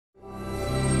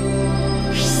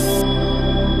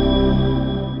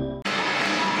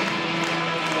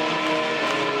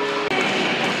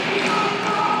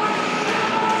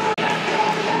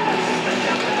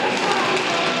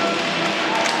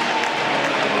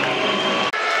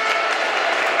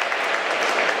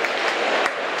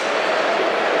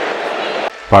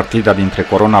Partida dintre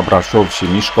Corona Brasov și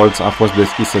Miskolci a fost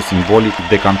deschisă simbolic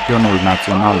de campionul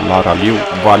național la raliu,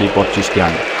 Vali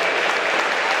Porcisteanu.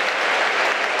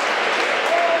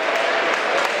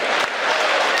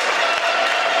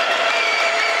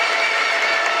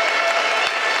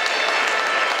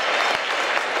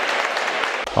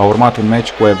 A urmat un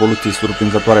meci cu evoluții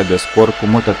surprinzătoare de scor, cu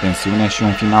multă tensiune și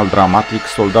un final dramatic,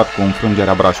 soldat cu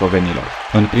infringerea brasovenilor.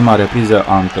 În prima repriză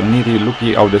a întâlnirii,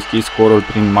 lupii au deschis scorul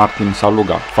prin Martin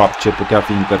Saluga, fapt ce putea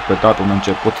fi interpretat un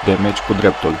început de meci cu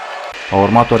dreptul. A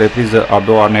urmat o repriză a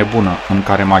doua nebună, în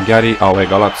care maghiarii au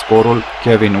egalat scorul,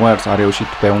 Kevin Wers a reușit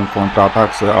pe un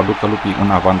contraatac să aducă lupii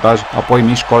în avantaj, apoi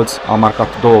Miskolci a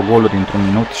marcat 2 goluri într-un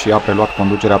minut și a preluat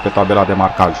conducerea pe tabela de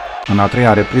marcaj. În a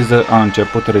treia repriză a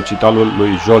început recitalul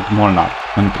lui Zsolt Molnar.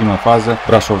 În primă fază,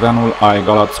 brașoveanul a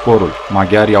egalat scorul.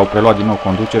 Maghiarii au preluat din nou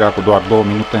conducerea cu doar 2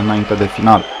 minute înainte de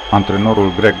final.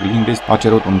 Antrenorul Greg Lindqvist a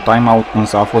cerut un timeout,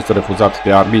 însă a fost refuzat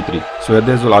de arbitri.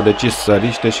 Suedezul a decis să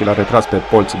riște și l-a retras pe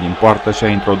Polți din poartă și a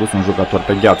introdus un jucător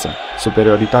pe gheață.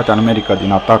 Superioritatea numerică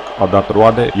din atac a dat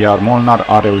roade, iar Molnar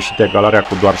a reușit egalarea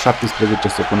cu doar 17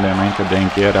 secunde înainte de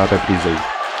încheierea reprizei.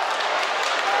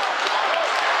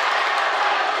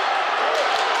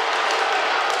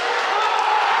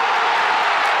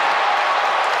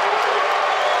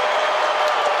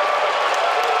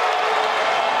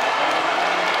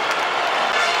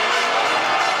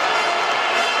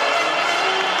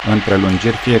 În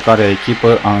prelungiri, fiecare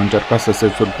echipă a încercat să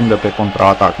se surprindă pe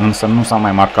contraatac, însă nu s-a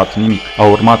mai marcat nimic.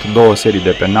 Au urmat 2 serii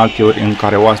de penaltiuri în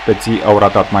care oaspeții au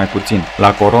ratat mai puțin.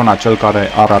 La Corona, cel care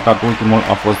a ratat ultimul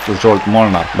a fost Zsolt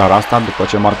Molnar, dar asta după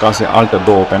ce marcase alte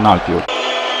 2 penaltiuri.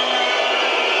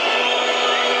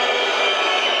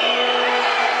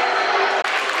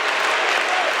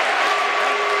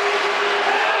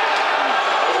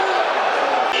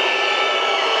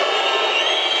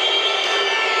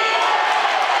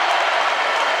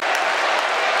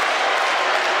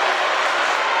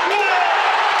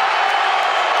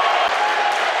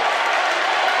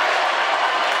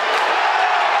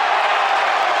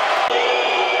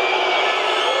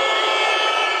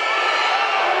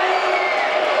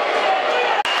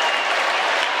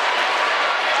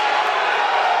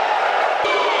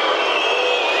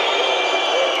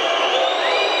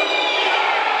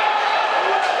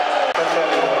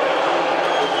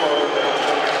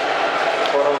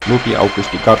 Lupii au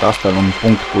câștigat astfel un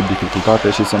punct cu dificultate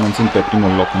și se mențin pe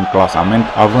primul loc în clasament,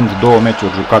 având 2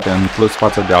 meciuri jucate în plus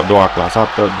față de a doua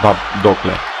clasată, Bab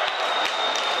Docle.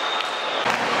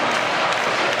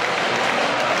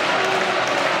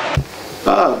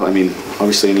 I mean,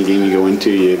 obviously any game you go into,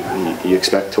 you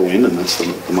expect to win, and that's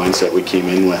the mindset we came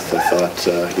in with. I thought,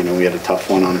 we had a tough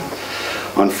one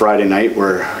on Friday night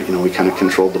where, we kind of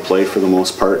controlled the play for the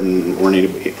most part and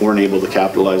weren't able to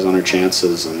capitalize on our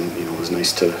chances. And, it was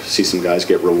nice to see some guys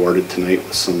get rewarded tonight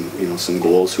with some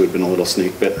goals who had been a little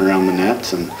snake bitten around the net.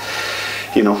 And,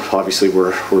 obviously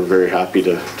we're very happy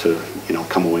to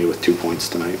come away with 2 points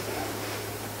tonight.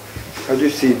 How do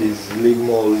you see this league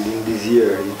MOL in this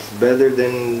year? It's better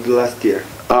than last year?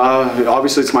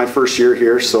 Obviously it's my first year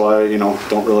here, so I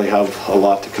don't really have a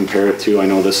lot to compare it to. I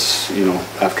know this,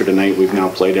 after tonight we've now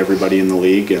played everybody in the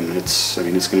league, and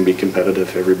it's going to be competitive.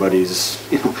 Everybody's,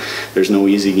 there's no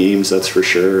easy games, that's for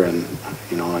sure. And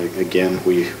again,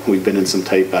 we've been in some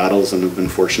tight battles and have been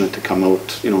fortunate to come out,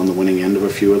 on the winning end of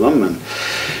a few of them. And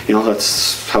that's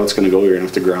how it's going to go. You're going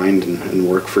to have to grind and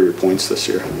work for your points this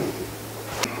year.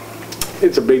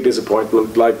 It's a big disappointment.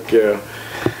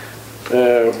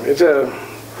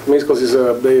 Miskolci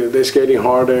they're skating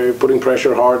hard, they're putting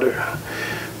pressure hard.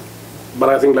 But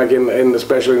I think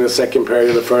especially in the second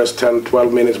period, the first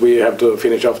 10-12 minutes, we have to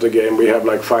finish off the game. We have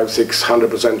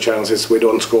 500-600% chances we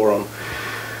don't score on.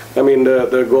 I mean,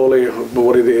 the goalie,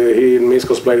 he in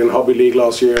Miskolci played in Hobby League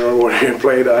last year, or where he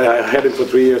played. I had him for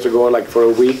 3 years ago, for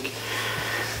a week.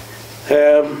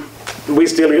 We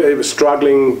still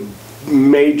struggling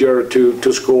major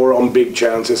to score on big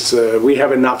chances. We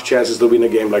have enough chances to win a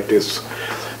game like this.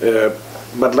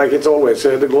 But it's always,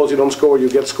 the goals you don't score, you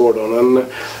get scored on. And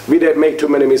we did make too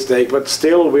many mistakes, but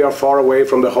still we are far away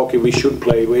from the hockey we should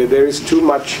play. There is too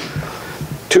much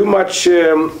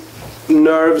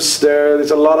nerves there.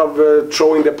 There's a lot of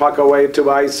throwing the puck away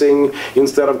to icing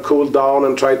instead of cool down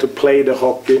and try to play the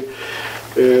hockey.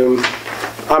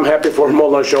 I'm happy for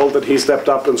Molnar Zsolt that he stepped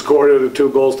up and scored 2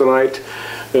 goals tonight.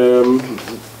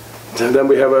 Then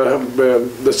we have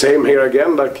the same here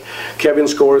again, Kevin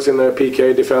scores in a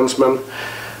PK defenseman.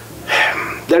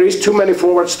 There is too many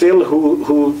forwards still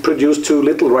who produce too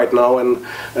little right now, and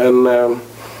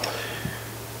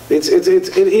it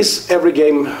is every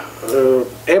game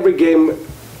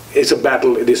it's a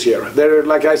battle this year. There,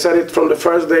 like I said it from the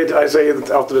first day, I say it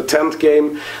after the 10th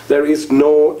game, there is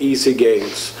no easy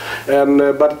games. And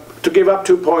but to give up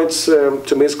 2 points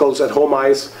to Miskolci at home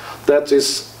ice, that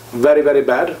is very, very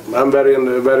bad. I'm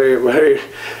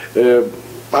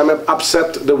I'm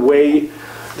upset the way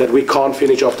that we can't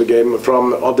finish off the game of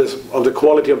the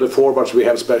quality of the forwards we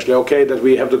have, especially. Okay, that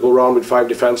we have to go around with 5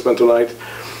 defensemen tonight,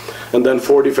 and then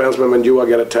 4 defensemen when you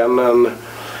get a 10.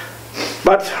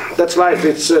 But that's life.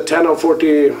 It's 10 or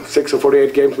 46 or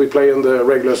 48 games we play in the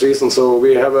regular season, so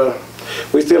we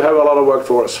still have a lot of work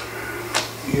for us.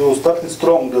 You started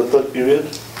strong the third period,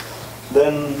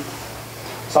 then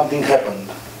something happened.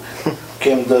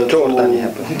 Came the 2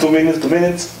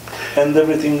 minutes, and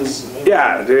everything's...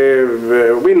 Yeah,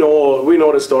 we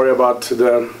know the story about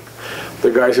the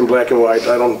guys in black and white.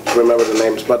 I don't remember the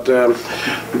names, but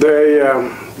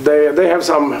they have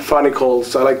some funny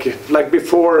calls. Like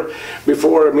before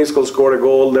Miskolci scored a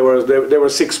goal, there were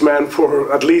 6 men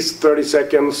for at least 30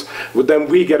 seconds. But then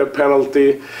we get a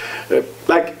penalty.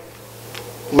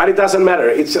 But it doesn't matter.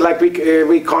 It's like we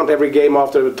can't every game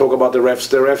after talk about the refs.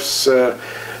 The refs.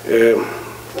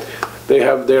 They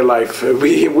have their life.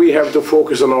 We have to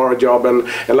focus on our job, and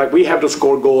like we have to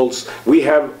score goals. We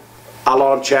have a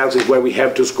lot of chances where we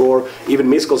have to score. Even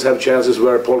Miskolci have chances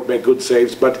where Paul make good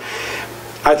saves. But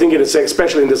I think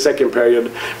especially in the second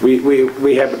period,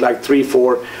 we have like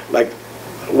 3-4 like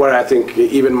where I think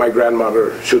even my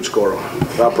grandmother should score.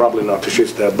 Well, probably not.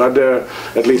 She's dead, but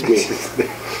at least me.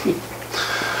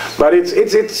 But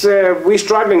we're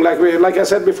struggling, like I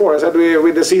said before. I said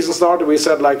with the season started, we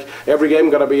said like every game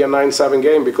gonna be a 9-7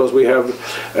 game because we have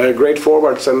great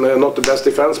forwards and not the best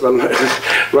defensemen.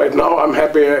 Right now, I'm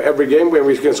happy every game where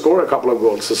we can score a couple of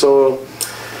goals. So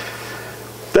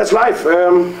that's life.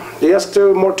 Yes,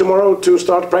 tomorrow to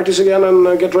start practice again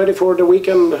and get ready for the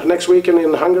weekend, next weekend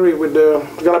in Hungary.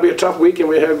 It's gonna be a tough weekend.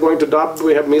 We have going to Dub.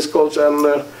 We have Miskolci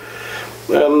and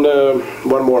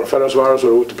one more, Ferencváros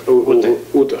or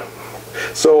Ute.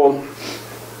 So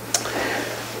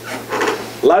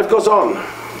life goes on.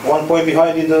 1 point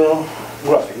behind in the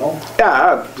graphic, no?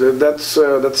 Yeah, that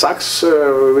sucks.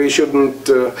 We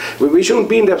shouldn't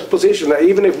be in that position,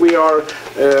 even if we are.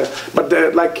 But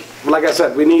like I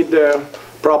said, we need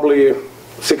probably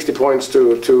 60 points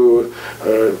to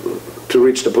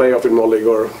reach the playoff in MOL League,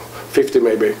 or 50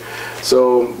 maybe.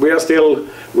 So we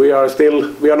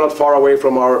are not far away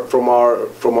from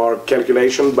our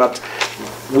calculation, but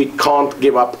we can't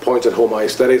give up points at home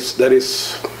ice. That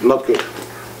is not good.